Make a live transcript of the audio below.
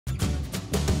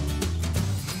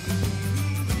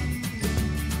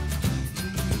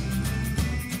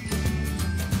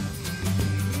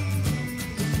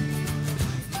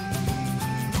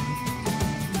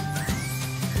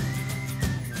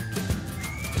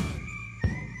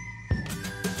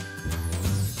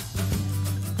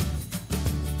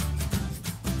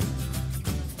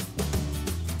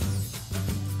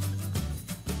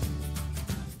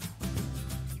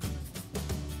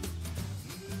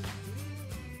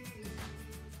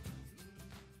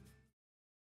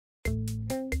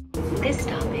This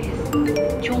stop is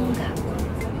Jonggak.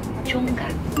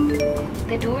 Jonggak.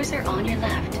 The doors are on your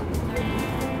left.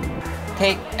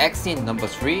 Take exit number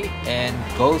 3 and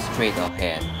go straight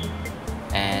ahead.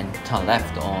 And turn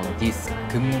left on this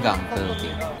Gumgang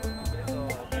building.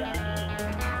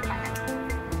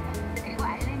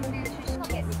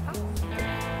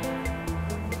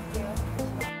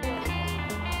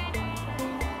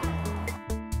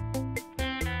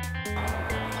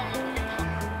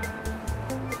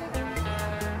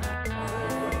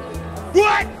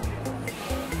 What?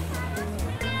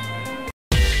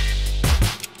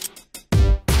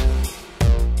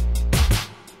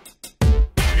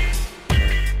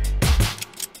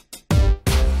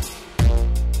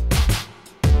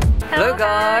 Hello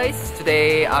guys!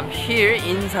 Today I'm here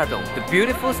in Insadong, the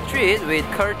beautiful street with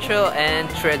culture and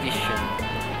tradition.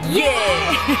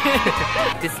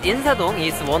 Yeah! This Insadong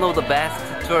is one of the best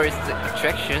tourist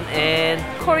attraction and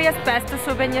Korea's best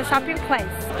souvenir shopping place.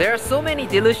 there are so many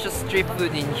delicious street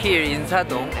food in here in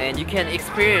Insadong and you can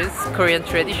experience Korean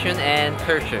tradition and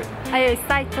culture. Are you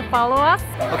excited to follow us?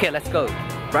 Okay, let's go.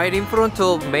 Right in front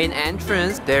of main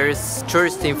entrance there is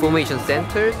tourist information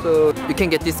center, so you can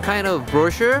get this kind of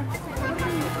brochure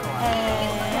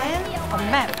And a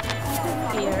map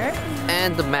here.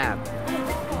 and the map.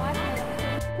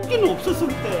 거기는 없었을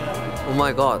때. Oh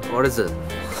my god, what is it?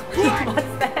 What's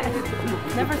that?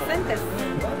 Never seen this.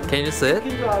 Can you see it?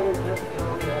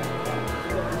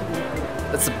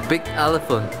 It's a big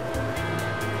elephant.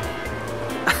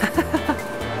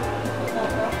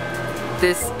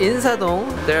 This Insadong,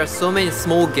 there are so many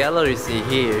small galleries in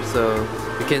here, so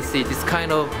you can see this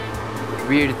kind of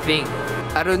weird thing.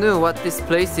 I don't know what this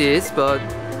place is, but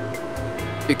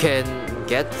you can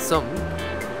get some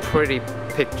pretty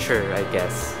picture, I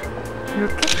guess.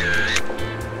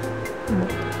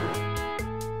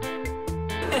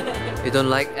 You don't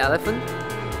like elephant?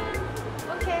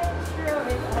 Okay, sure.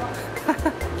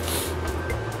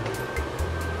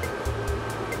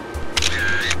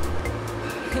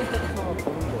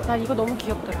 나 이거 너무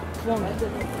귀엽더라. 부엉이.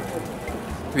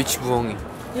 Which 부엉이?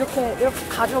 이렇게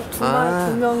가족 두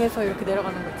명에서 이렇게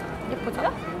내려가는 거 있잖아.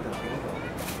 예쁘죠?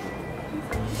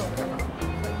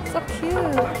 So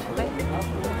cute.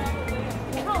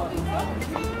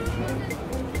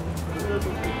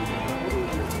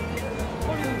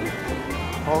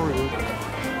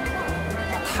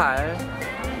 탈.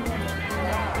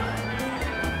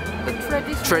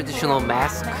 The traditional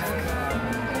mask.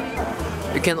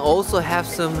 You can also have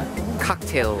some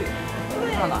cocktail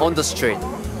on the street.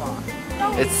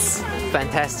 It's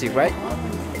fantastic, right?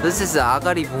 This is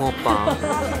아가리 붕어빵.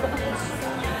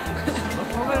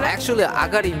 Actually,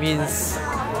 아가리 means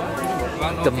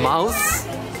the mouse.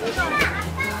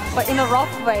 But in a rough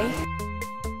way.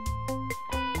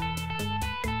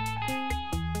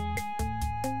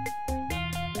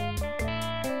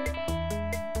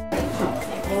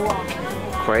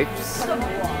 Grapes.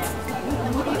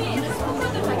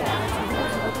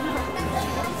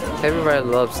 Everybody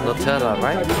loves Nutella,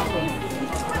 right?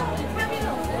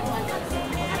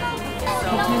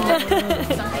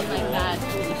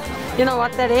 You know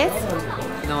what that is?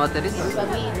 You know what that is? Because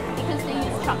they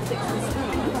use chopsticks.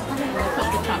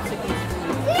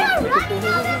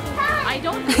 I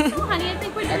don't think so, honey. I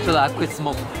think we're doing Actually, I quit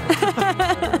smoking.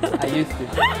 I used to.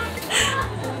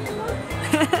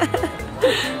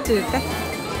 줄까?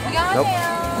 Nope.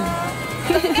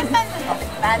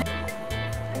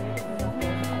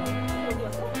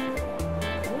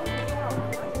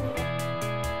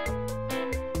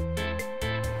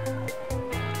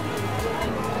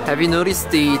 Have you noticed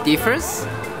the difference?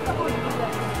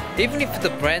 Even if the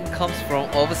brand comes from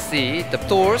overseas, the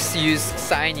stores use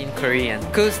sign in Korean.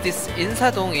 Because this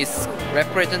Insadong is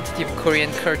representative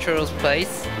Korean cultural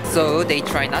place, so they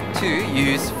try not to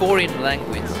use foreign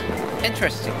language.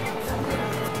 Interesting.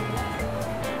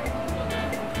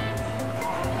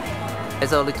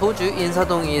 As I already told you,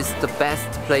 Insadong is the best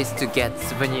place to get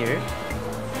souvenir.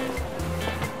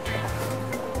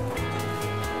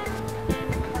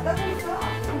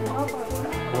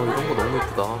 이런 거 너무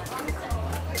예쁘다.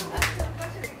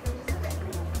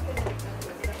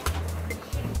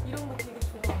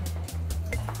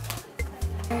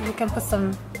 You can put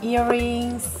some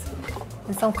earrings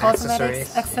and some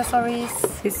cosmetics, accessories.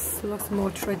 This looks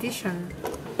more tradition.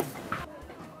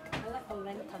 I like a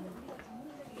lantern.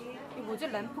 이게 뭐지?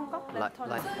 램프인가?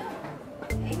 랜턴.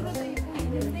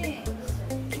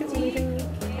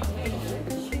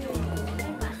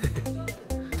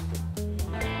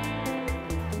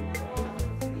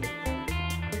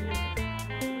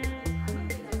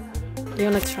 Do you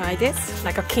wanna try this?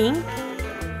 Like a king?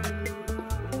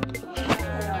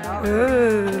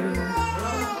 Ooh.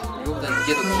 이거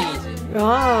이게 더 킹이지.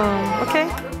 Oh, okay.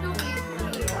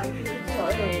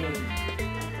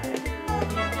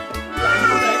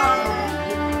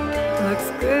 Looks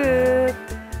good.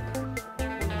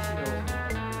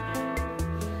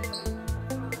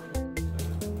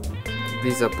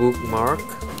 This is a bookmark.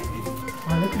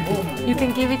 You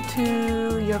can give it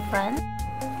to your friend.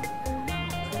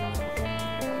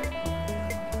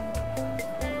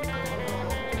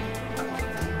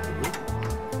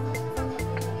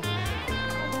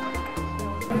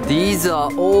 These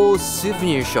are all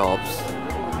souvenir shops.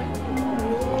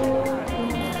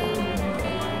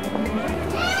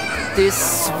 This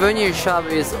souvenir shop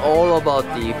is all about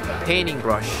the painting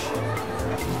brush.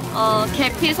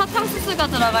 계피 사탕수수가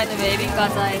들어가 있는 웨이빙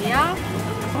과자예요.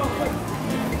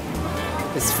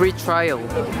 It's free trial.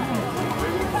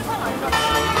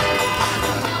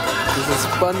 This is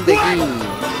번데기.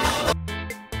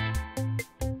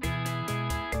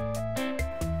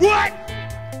 What?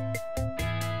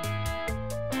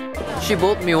 She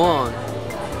bought me one.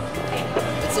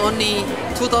 It's only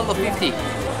 $2.50.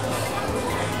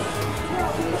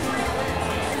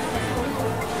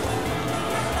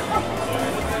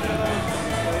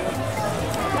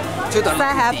 Is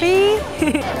that happy?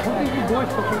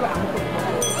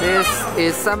 This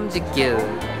is Ssamzie-gil.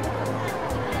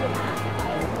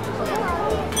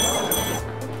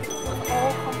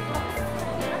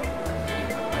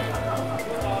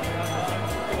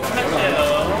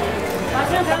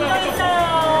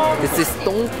 This is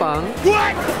똥빵.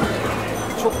 What?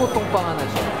 초코 똥빵 하나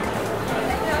줘.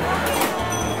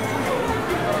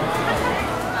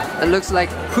 It looks like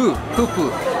poo,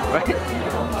 right?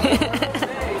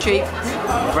 Shaped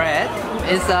bread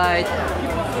inside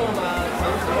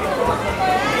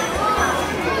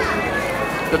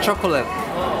the chocolate.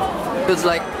 It's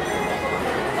like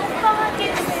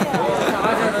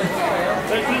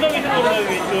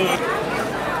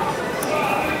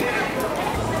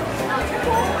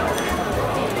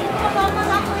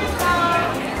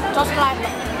Just like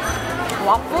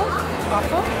waffle?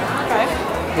 Waffle? Okay.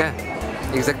 yeah,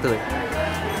 exactly.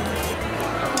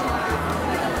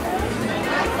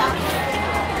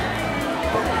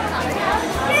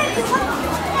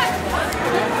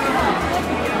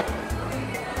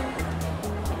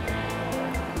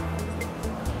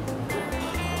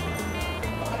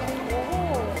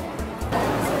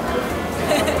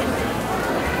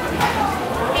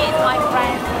 He's my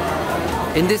friend.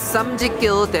 In this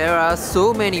Ssamzie-gil, there are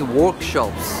so many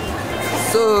workshops,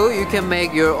 so you can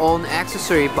make your own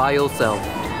accessory by yourself.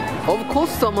 Of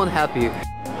course, someone help you.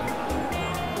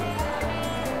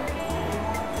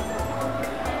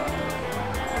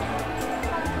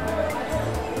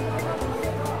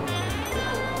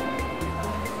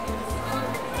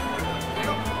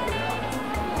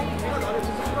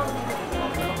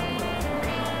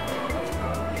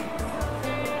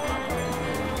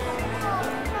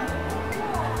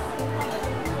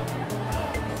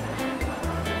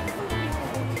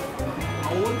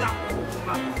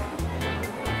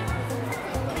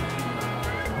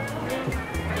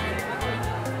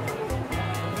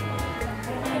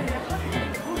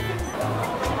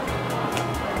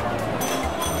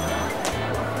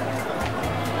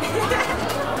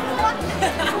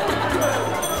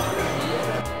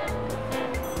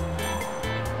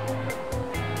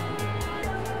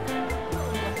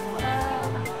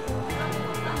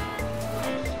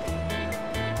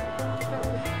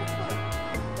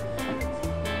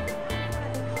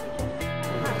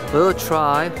 We'll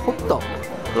try hot dog.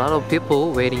 A lot of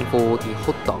people waiting for the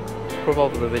hot dog.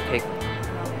 Probably will take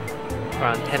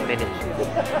around 10 minutes.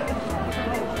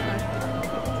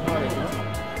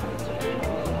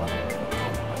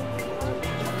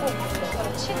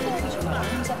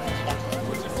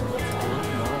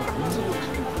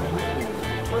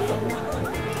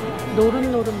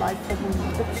 노릇노릇 맛있어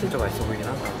보이는 거. 진짜 맛있어 보이긴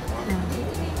하다.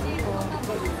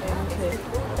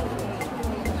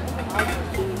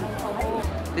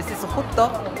 This is hot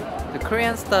dog, the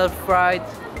Korean style fried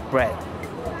bread.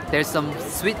 There's some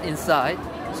sweet inside,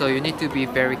 so you need to be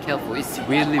very careful. It's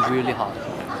really, really hot.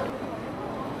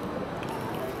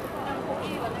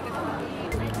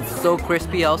 It's so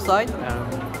crispy outside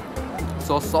and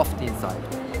so soft inside.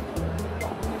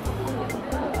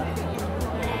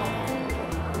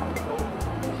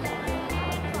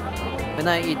 When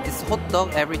I eat this hot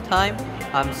dog every time,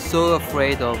 I'm so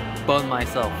afraid of burn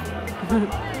myself.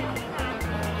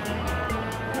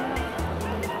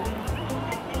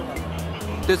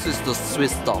 This is the sweet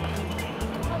stuff.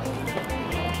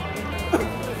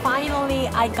 Finally,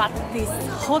 I got this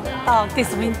hot dog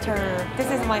this winter. This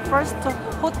is my first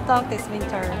hot dog this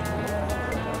winter.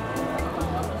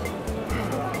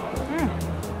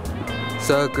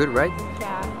 so good, right?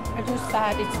 Yeah, I just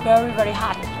said it's very, very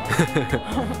hot.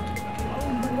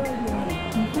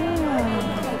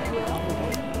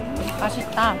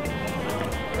 맛있다.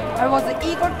 I was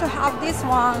eager to have this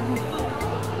one.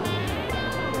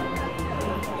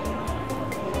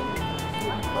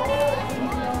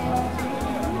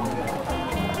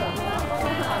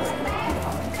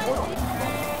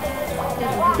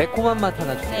 매콤한 맛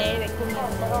하나 주세요. 네,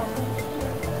 매콤한 거.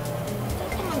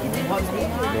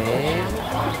 네.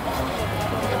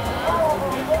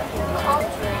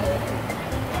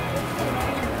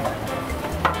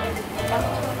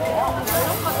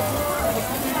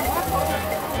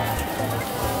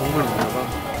 국물 있나 봐.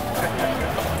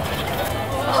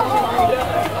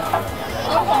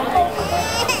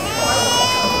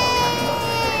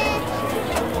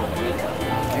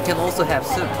 You can also have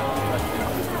soup.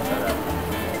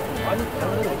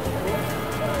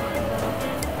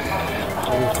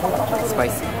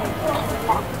 Spicy.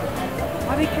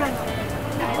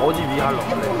 어디 위할로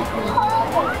할래?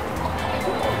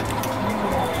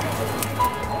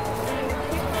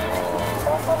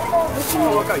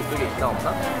 소갈까 이쪽에 있나 없나?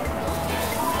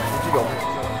 이쪽에 없는.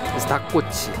 It's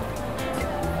닭꼬치.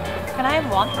 Can I have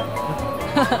one?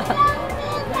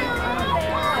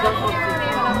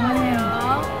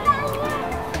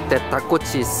 That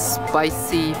닭꼬치 is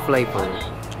spicy flavor.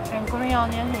 And green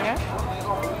onion here.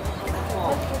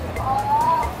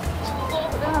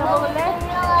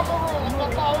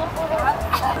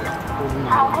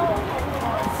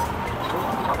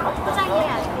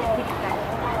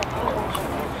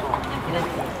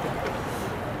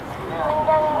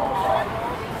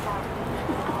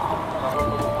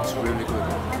 It's really good.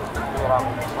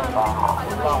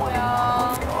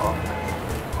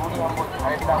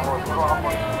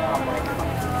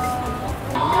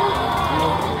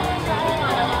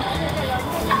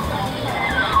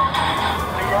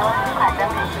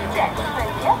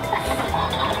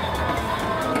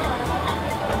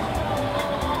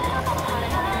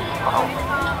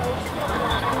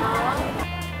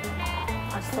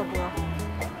 맛있어 보여.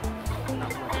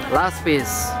 Last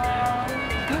piece.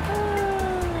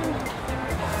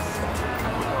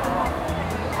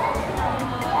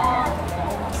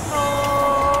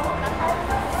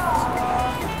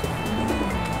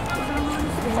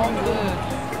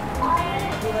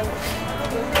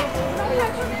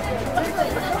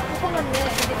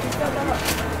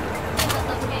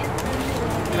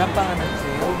 계란빵 하나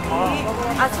주세요.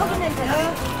 아, 소금 냄새나.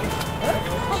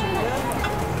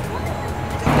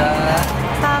 자,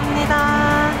 감사합니다.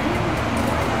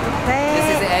 this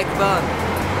is 네. egg bun.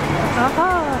 어허.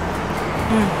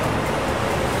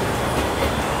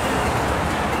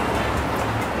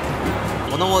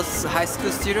 When I was a high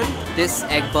school student, this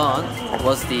egg bun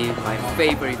was my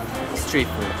favorite street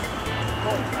food.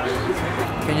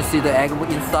 Can you see the egg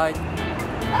inside?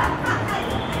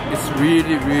 It's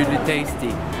really, really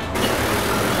tasty.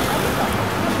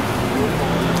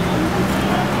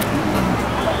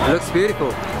 It looks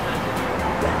beautiful.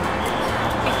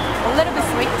 A little bit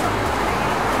sweet.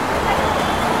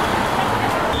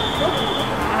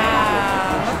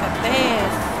 Wow, look at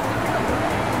this.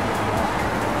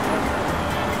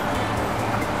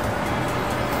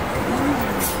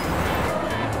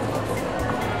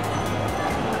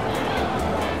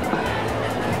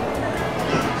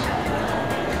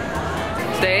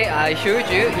 Today I showed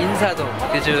you Insa-dong.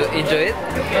 Did you enjoy it?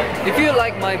 If you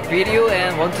like my video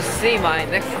and want to see my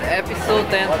next episode,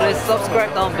 then please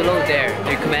subscribe down below there.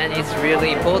 Your comment is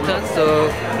really important, so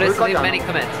please leave many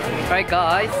comments. Alright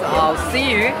guys, I'll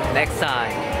see you next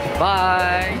time.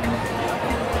 Bye!